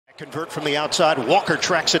Convert from the outside. Walker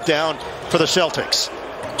tracks it down for the Celtics.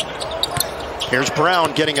 Here's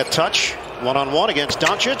Brown getting a touch. One-on-one against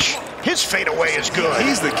Doncic. His fadeaway is good.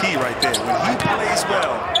 He's the key right there. When he plays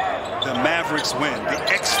well, the Mavericks win. The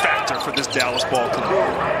X factor for this Dallas ball club.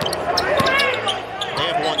 They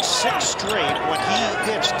have won 6 straight when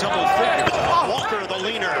he hits double figures. Walker, the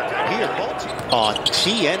leaner, here on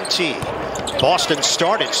TNT. Boston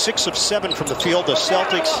started 6 of 7 from the field. The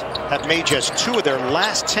Celtics have made just 2 of their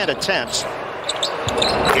last 10 attempts.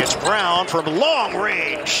 It's Brown from long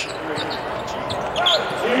range.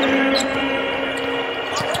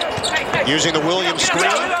 Using the Williams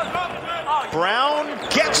screen. Brown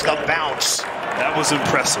gets the bounce. That was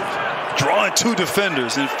impressive. Drawing 2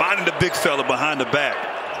 defenders and finding the big fella behind the back.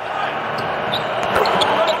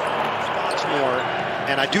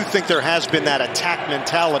 And I do think there has been that attack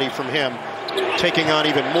mentality from him, taking on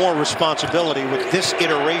even more responsibility with this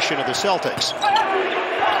iteration of the Celtics.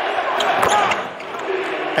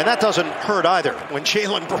 And that doesn't hurt either when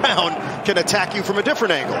Jaylen Brown can attack you from a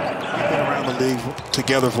different angle. We've been around the league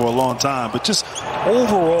together for a long time, but just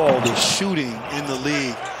overall the shooting in the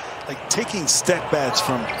league, like taking step backs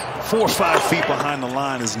from 4 or 5 feet behind the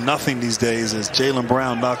line is nothing these days as Jaylen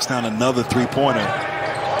Brown knocks down another 3-pointer.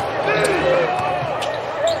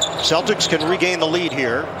 Celtics can regain the lead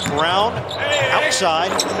here. Brown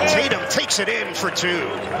outside. Tatum takes it in for 2.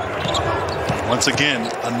 Once again,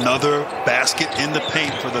 another basket in the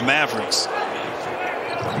paint for the Mavericks.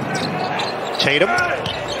 Tatum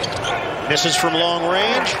misses from long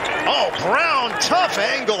range. Oh, Brown, tough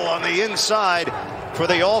angle on the inside for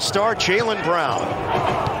the All-Star Jaylen Brown.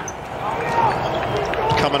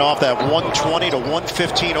 Coming off that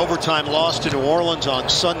 120-115 overtime loss to New Orleans on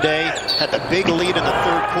Sunday. Had the big lead in the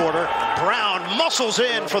 3rd quarter. Brown muscles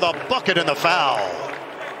in for the bucket and the foul.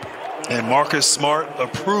 And Marcus Smart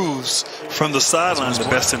approves from the sidelines, the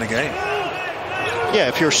best in the game. Yeah,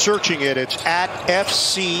 if you're searching it, it's at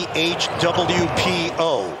FCHWPO.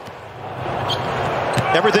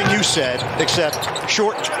 Everything you said, except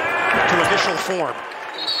short to initial form.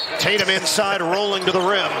 Tatum inside, rolling to the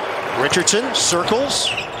rim. Richardson circles,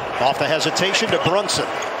 off the hesitation to Brunson.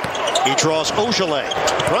 He draws Ojale.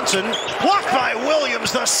 Brunson blocked by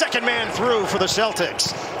Williams, the second man through for the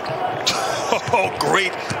Celtics. Oh,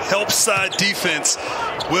 great help side defense.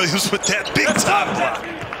 Williams with that big time block.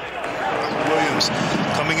 Williams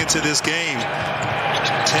coming into this game,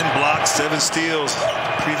 10 blocks, 7 steals,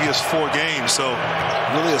 previous 4 games. So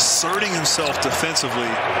really asserting himself defensively,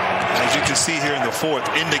 as you can see here in the 4th,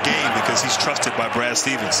 in the game because he's trusted by Brad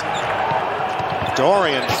Stevens.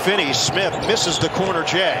 Dorian Finney-Smith misses the corner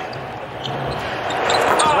J.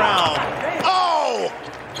 Brown. Oh!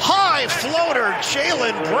 High floater.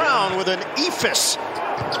 Jaylen Brown with an ephus.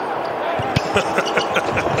 He's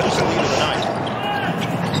the lead of the night.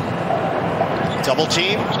 Double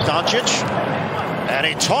team. Doncic. And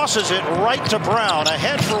he tosses it right to Brown.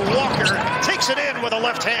 Ahead for Walker. Takes it in with a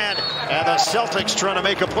left hand. And the Celtics trying to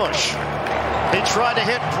make a push. He tried to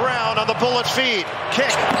hit Brown on the bullet feed.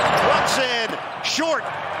 Kick. Runs in. Short.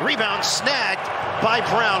 Rebound snagged by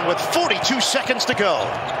Brown with 42 seconds to go.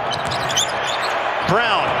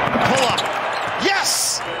 Brown. Pull up.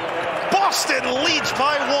 Yes! Boston leads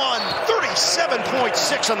by 1.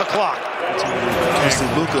 37.6 on the clock. Obviously,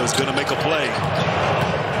 Luka is going to make a play.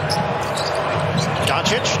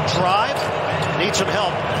 Doncic, drive, needs some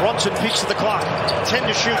help. Brunson peeks at the clock. 10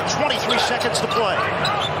 to shoot, 23 seconds to play.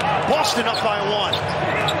 Boston up by 1.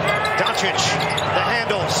 Doncic, the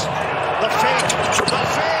handles, the fade,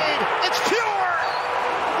 it's pure!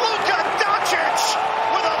 Luka Doncic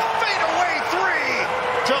with a fadeaway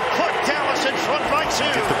 3 to put Dallas in front by 2.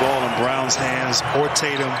 Get the ball in Brown's hands or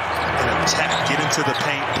Tatum and attack, get into the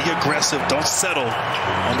paint, be aggressive, don't settle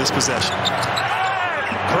on this possession.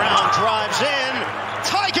 Brown drives in.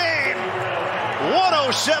 Tie game.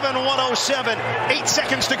 107-107. 8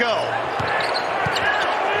 seconds to go.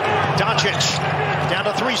 Doncic down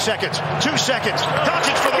to 3 seconds. 2 seconds.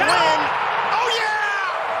 Doncic for the win.